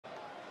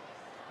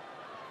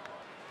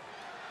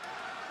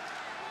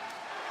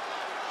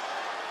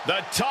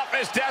The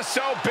toughest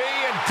SOB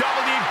in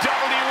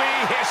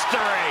WWE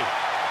history.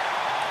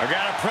 I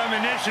got a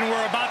premonition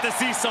we're about to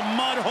see some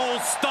mud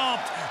holes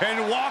stomped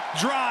and walked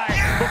dry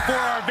before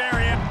our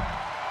very end.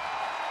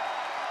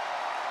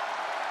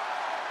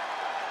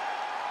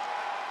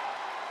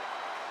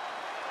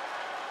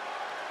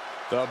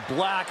 The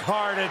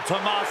black-hearted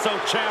Tomasso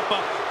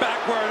Ciampa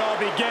back where it all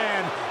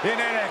began in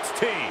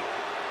NXT.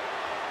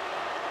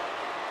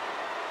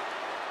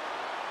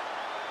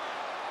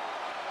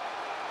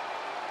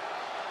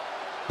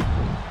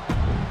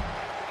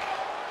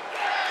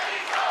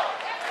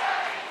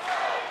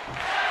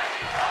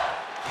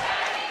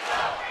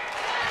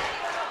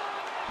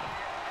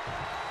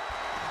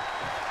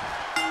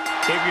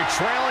 If you're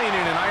trailing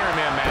in an Iron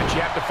Man match,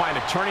 you have to find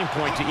a turning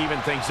point to even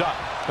things up.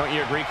 Don't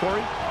you agree,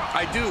 Corey?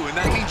 I do, and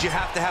that means you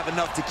have to have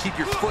enough to keep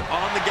your foot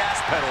on the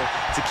gas pedal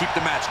to keep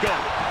the match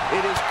going.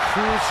 It is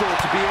crucial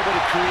to be able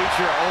to create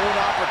your own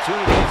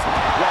opportunities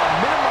while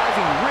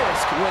minimizing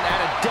risk when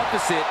at a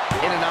deficit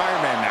in an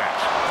Iron Man match.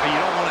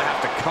 You don't want to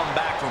have to come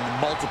back from a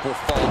multiple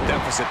fall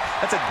deficit.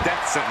 That's a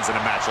death sentence in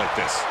a match like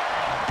this.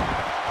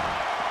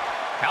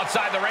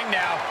 Outside the ring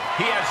now,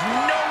 he has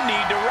no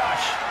need to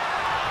rush.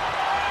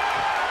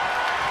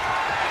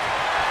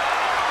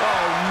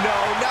 Oh no,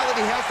 now that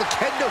he has the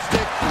kendo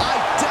stick, I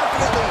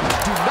definitely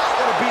do not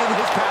want to be in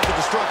his path of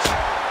destruction.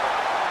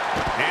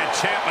 And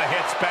Ciampa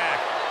hits back.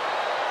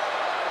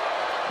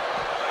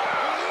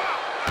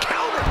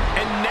 Counter!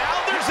 And now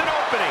there's an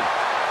opening.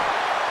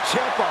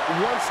 Ciampa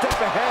one step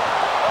ahead.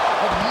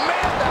 Oh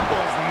man, that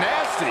was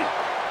nasty.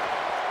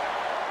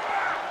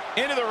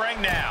 Into the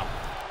ring now.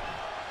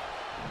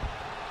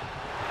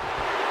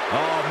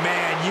 Oh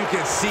man, you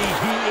can see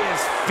he is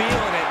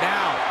feeling it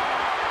now.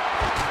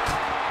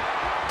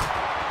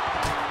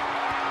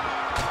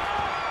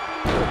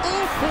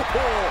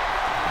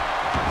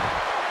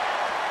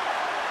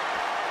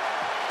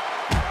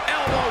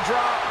 Elbow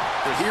drop.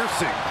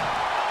 Piercing.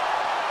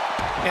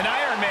 An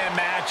Iron Man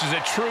match is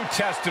a true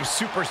test of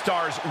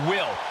superstars'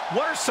 will.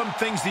 What are some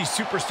things these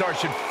superstars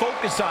should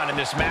focus on in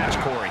this match,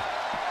 Corey?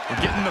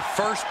 Getting the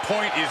first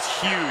point is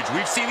huge.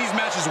 We've seen these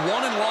matches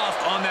won and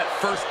lost on that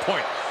first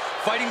point.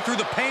 Fighting through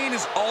the pain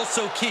is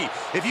also key.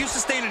 If you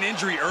sustain an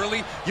injury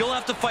early, you'll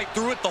have to fight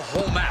through it the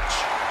whole match.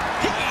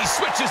 He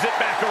switches it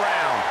back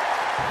around.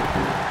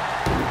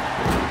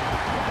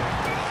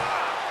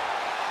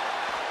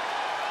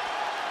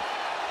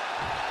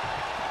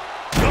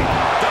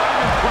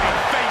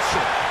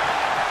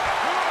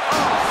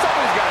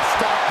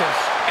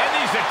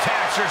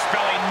 Attacks are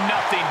spelling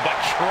nothing but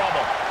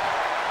trouble.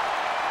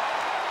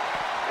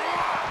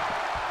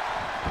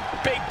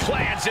 Big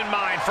plans in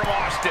mind from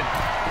Austin.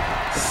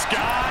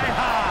 Sky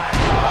high.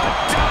 A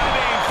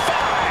diving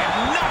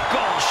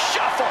five-knuckle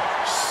shuffle.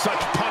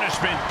 Such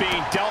punishment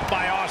being dealt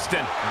by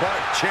Austin. But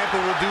Ciampa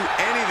will do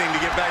anything to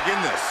get back in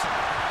this.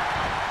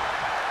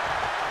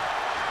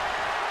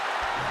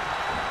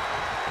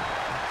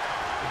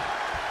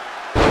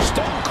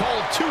 Stone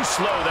Cold too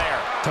slow there.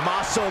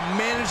 Tomasso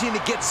managing to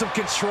get some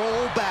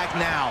control back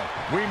now.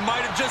 We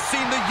might have just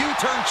seen the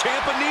U-turn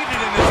Ciampa needed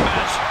in this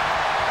match.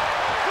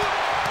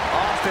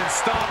 Austin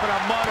stomping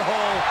a mud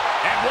hole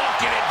And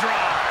walking it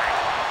dry.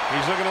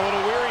 He's looking a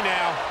little weary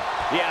now.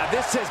 Yeah,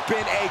 this has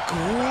been a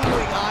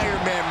grueling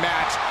Iron Man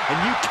match, and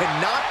you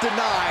cannot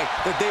deny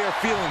that they are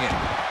feeling it.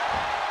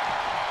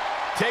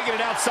 Taking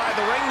it outside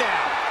the ring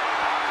now.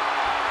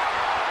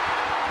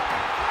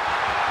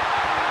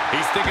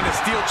 He's thinking a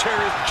steel chair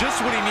is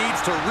just what he needs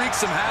to wreak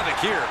some havoc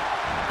here.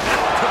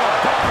 To the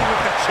body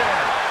with the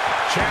chair.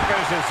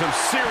 Ciampa's in some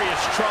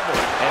serious trouble.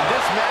 And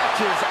this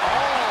match is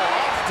all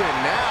Austin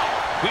now.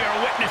 We are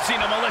witnessing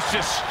a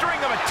malicious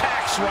string of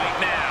attacks right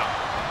now.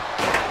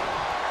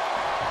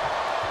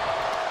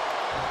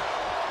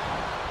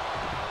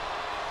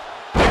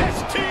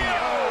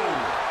 STO!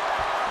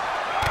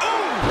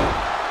 Ooh!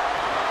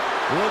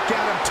 Look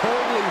at him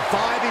totally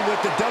vibing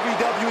with the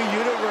WWE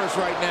Universe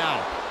right now.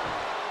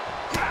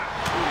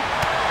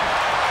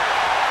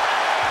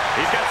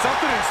 He's got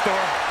something in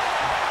store.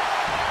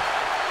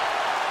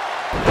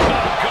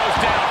 Goes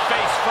down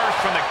face first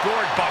from the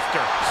gourd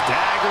buster.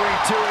 Staggering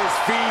to his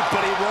feet,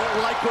 but he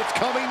won't like what's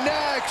coming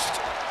next.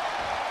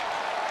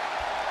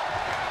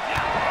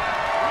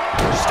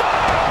 Stop!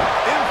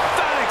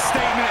 Emphatic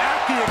statement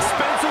at the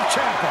expense of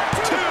Ciampa.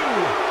 2.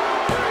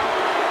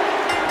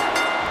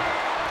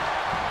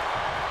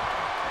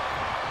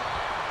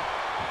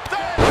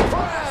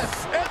 Press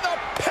and the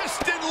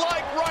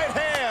piston-like right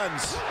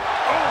hands.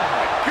 Oh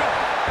my God.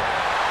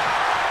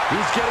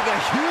 He's getting a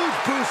huge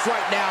boost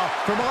right now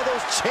from all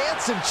those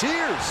chants and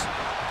cheers.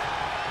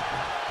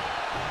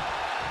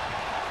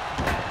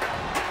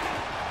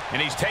 And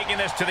he's taking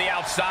this to the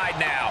outside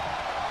now.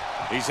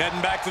 He's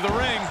heading back to the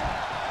ring.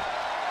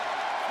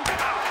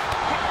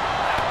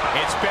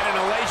 It's been an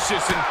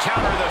hellacious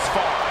encounter thus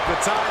far. The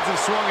tides have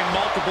swung in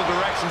multiple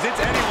directions. It's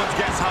anyone's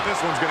guess how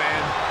this one's going to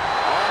end.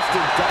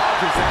 Austin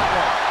dodges that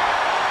one.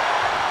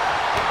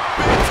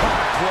 Big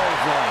time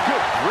clothesline.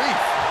 Good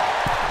grief.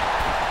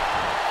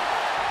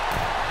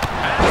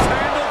 Axe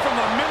handle from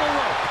the middle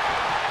rope.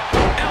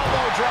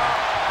 Elbow drop.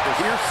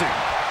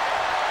 piercing.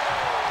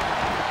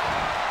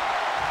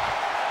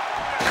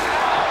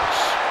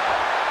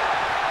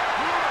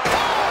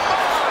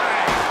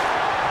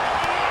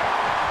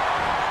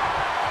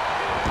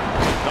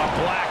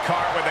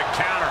 With a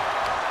counter.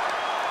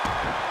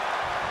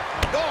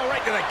 Oh,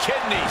 right to the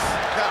kidneys.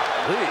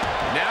 Golly.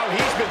 Now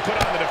he's been put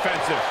on the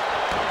defensive.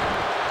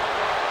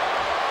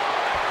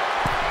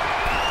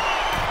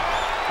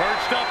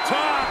 Perched up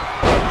top.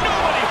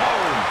 Nobody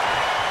home.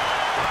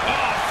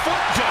 Oh,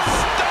 foot just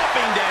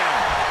stomping down.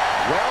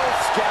 Well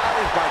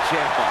scouted by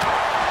Ciampa.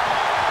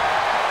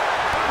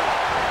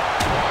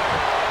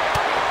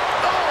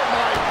 Oh,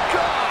 my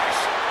gosh.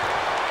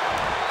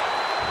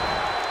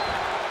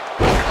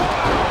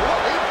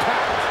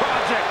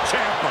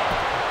 Ciampa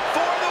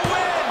For the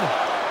win!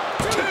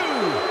 2!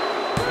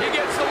 He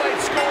gets the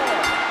late score.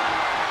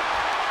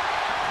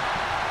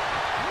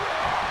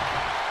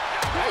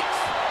 Nice.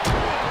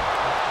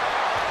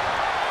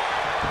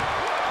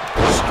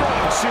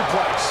 Strong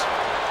suplex.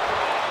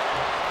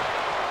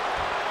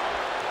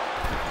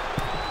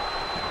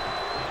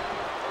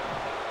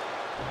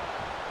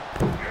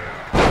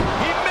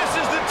 He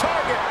misses the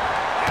target.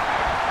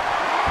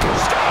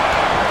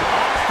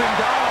 Austin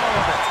got all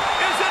of it.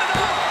 Is it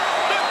enough?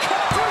 The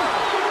cover!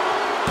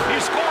 He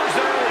scores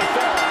the early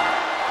fall.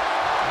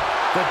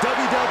 The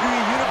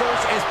WWE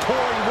Universe is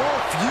pouring more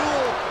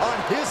fuel on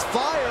his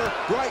fire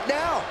right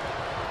now.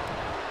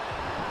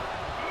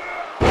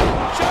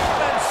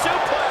 German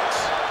suplex.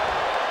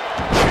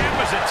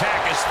 Ciampa's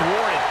attack is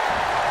thwarted.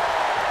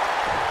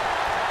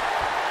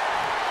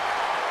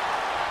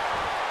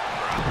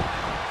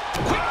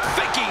 Quick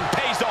thinking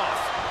pays off.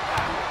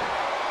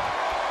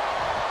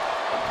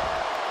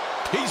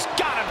 He's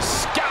got him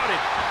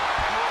scouted.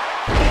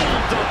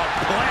 Bulldog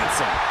plants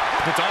him.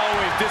 It's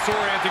always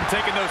disorienting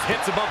taking those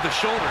hits above the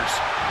shoulders.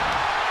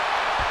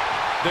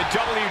 The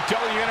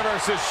WWE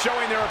Universe is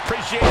showing their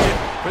appreciation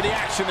for the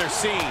action they're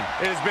seeing.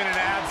 It has been an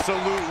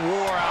absolute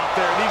war out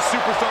there. These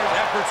superstars'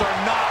 efforts are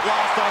not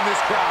lost on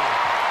this crowd.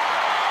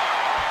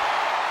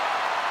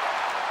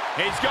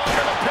 He's going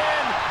to the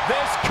pin.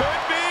 This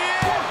could be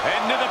it.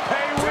 Into the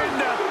pay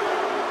window.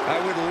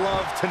 I would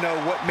love to know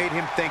what made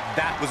him think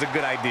that was a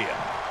good idea.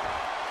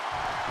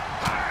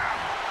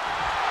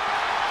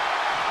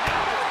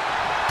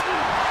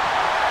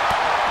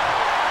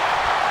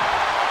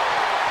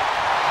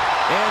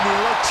 And the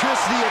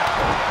electricity of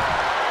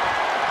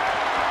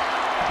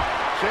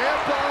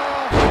Ciampa.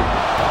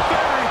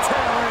 Fairy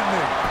tale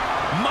ending.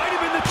 Might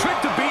have been the trick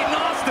to beating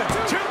Austin.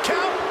 2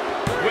 count.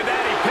 With that,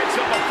 he picks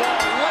up a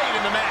fall late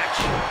in the match.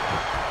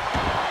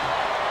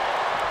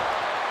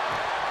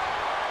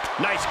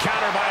 Nice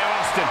counter by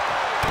Austin.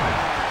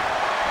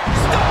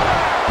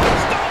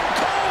 Stone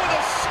Cold with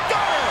a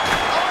stunner.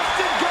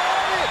 Austin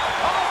got it.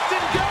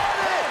 Austin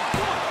got it.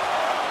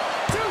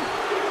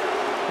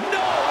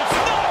 No, it's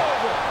not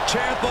over.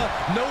 Ciampa,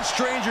 no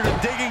stranger to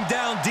digging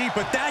down deep,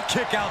 but that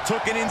kick out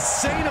took an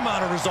insane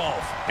amount of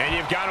resolve. And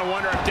you've got to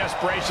wonder if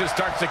desperation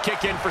starts to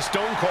kick in for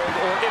Stone Cold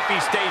or if he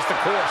stays the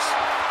course.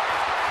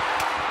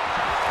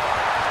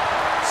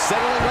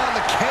 Settling on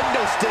the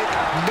kendo stick.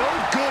 No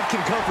good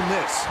can come from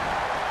this.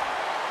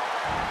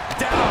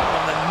 Down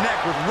on the neck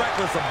with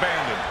reckless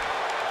abandon.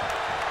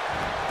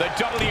 The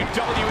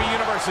WWE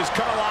Universe has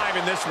come alive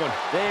in this one.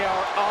 They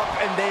are up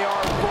and they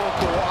are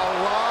vocal. A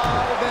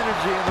lot of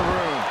energy in the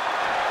room.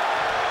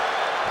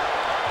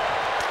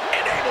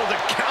 Able to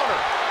counter.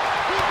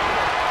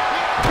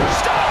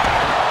 Stop!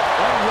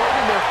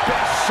 Unloading their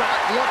best shot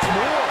once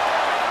more.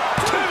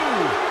 2!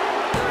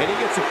 And he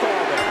gets a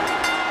fall there.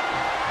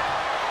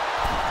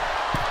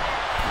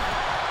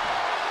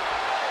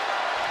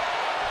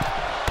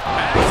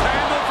 Axe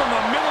handle from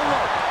the middle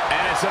rope.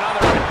 And it's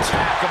another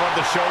attack above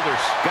the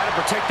shoulders. Got to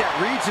protect that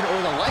region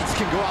or the lights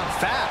can go out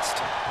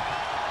fast.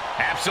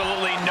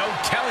 Absolutely no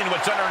telling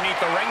what's underneath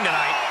the ring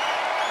tonight.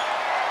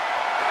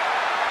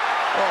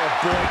 Oh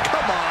boy,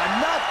 come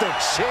on, not the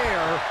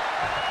chair.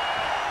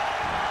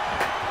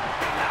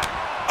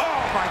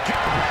 Oh my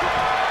God.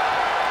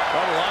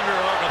 Double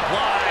underhook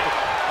applied.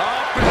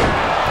 Up and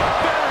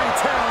fairy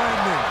tale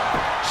ending.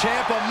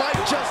 Ciampa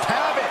might just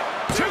have it.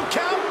 2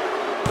 count.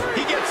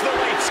 He gets the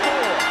late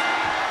score.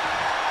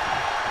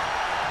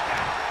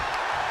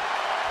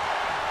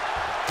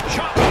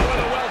 Ciampa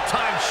with a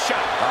well-timed shot.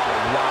 Oh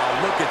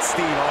wow, look at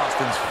Steve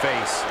Austin's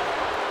face.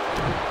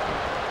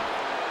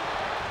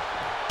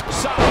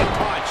 Solid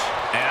punch.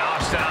 And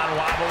Austin on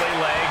wobbly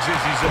legs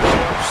as he's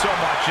absorbed so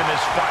much in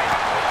this fight.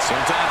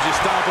 Sometimes you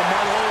stomp a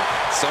mud hole,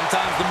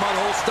 sometimes the mud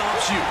hole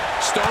stomps you.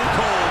 Stone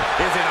Cold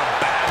is in a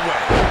bad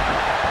way.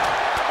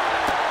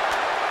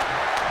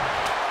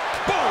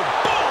 Boom,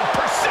 boom,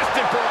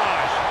 persistent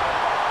barrage.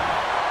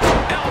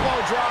 Elbow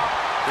drop.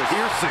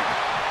 Piercing.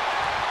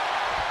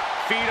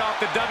 Feed off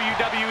the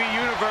WWE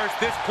Universe.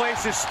 This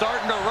place is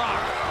starting to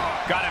rock.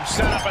 Got him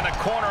set up in the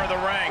corner of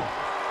the ring.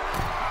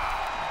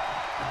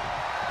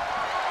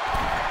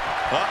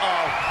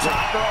 Uh-oh,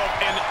 top rope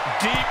in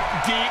deep,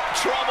 deep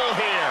trouble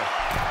here.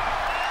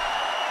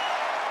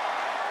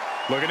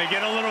 Looking to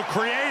get a little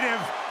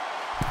creative.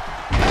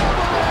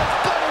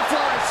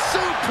 Butterfly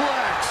suplex.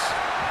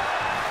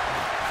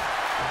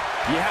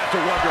 to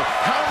wonder,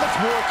 how much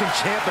more can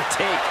Ciampa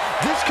take?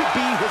 This could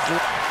be his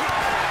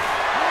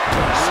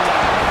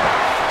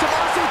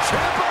Tomasso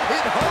Ciampa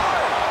hit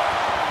hard.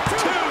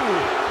 2.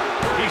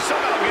 He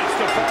somehow gets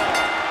the fall.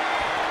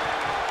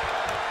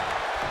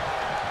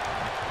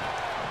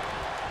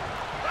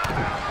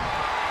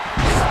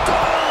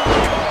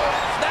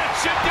 That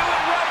should do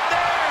it right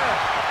there.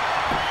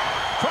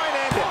 Try and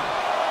end it.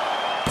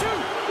 2.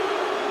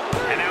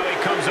 And now he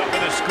comes up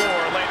with a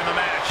score late in the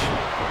match.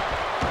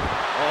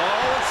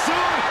 Oh,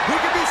 soon we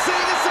could be seeing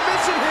a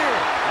submission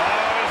here.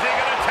 Oh, is he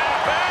going to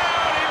tap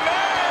out? He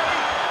may.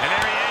 And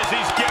there he is.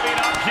 He's giving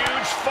up.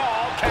 Huge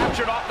fall.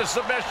 Captured off the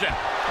submission.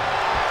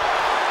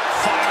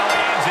 Finally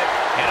ends it.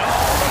 And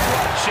all the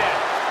bloodshed.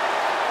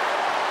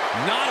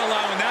 Not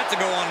allowing that to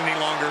go on any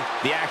longer.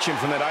 The action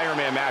from that Iron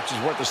Man match is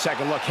worth a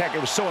second look. Heck,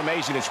 it was so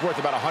amazing, it's worth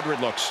about 100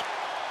 looks.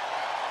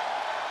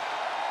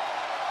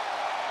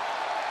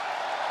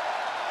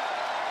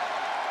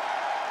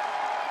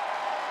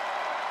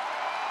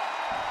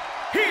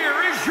 Here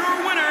is your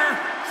winner,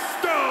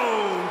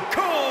 Stone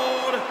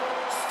Cold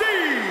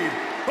Steve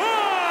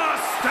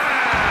Austin!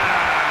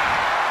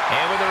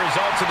 And with the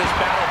results of this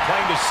battle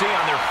plain to see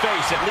on their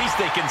face, at least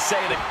they can say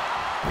that...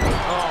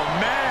 Oh,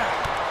 man.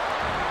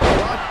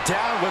 Brought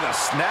down with a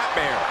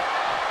snapmare.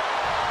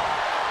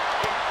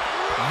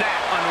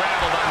 That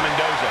unraveled on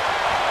Mendoza.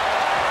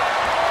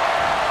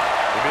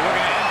 We'll be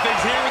looking to end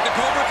things here with the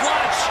Cobra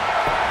Clutch.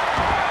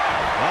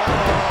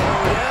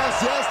 Oh, yes,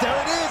 yes, there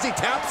it is. He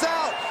taps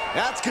out.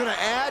 That's going to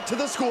add to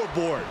the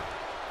scoreboard.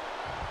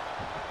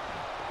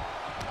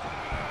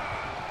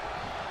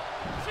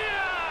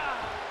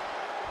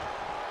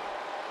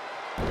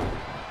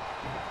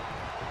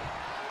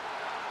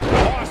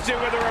 Austin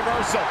with a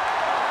reversal.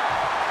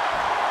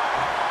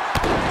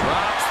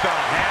 Drops the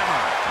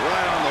hammer.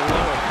 Right on the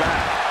lower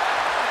back.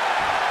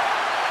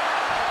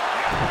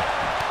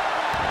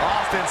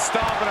 Austin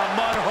stomping a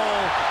mud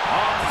hole.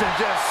 Austin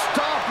just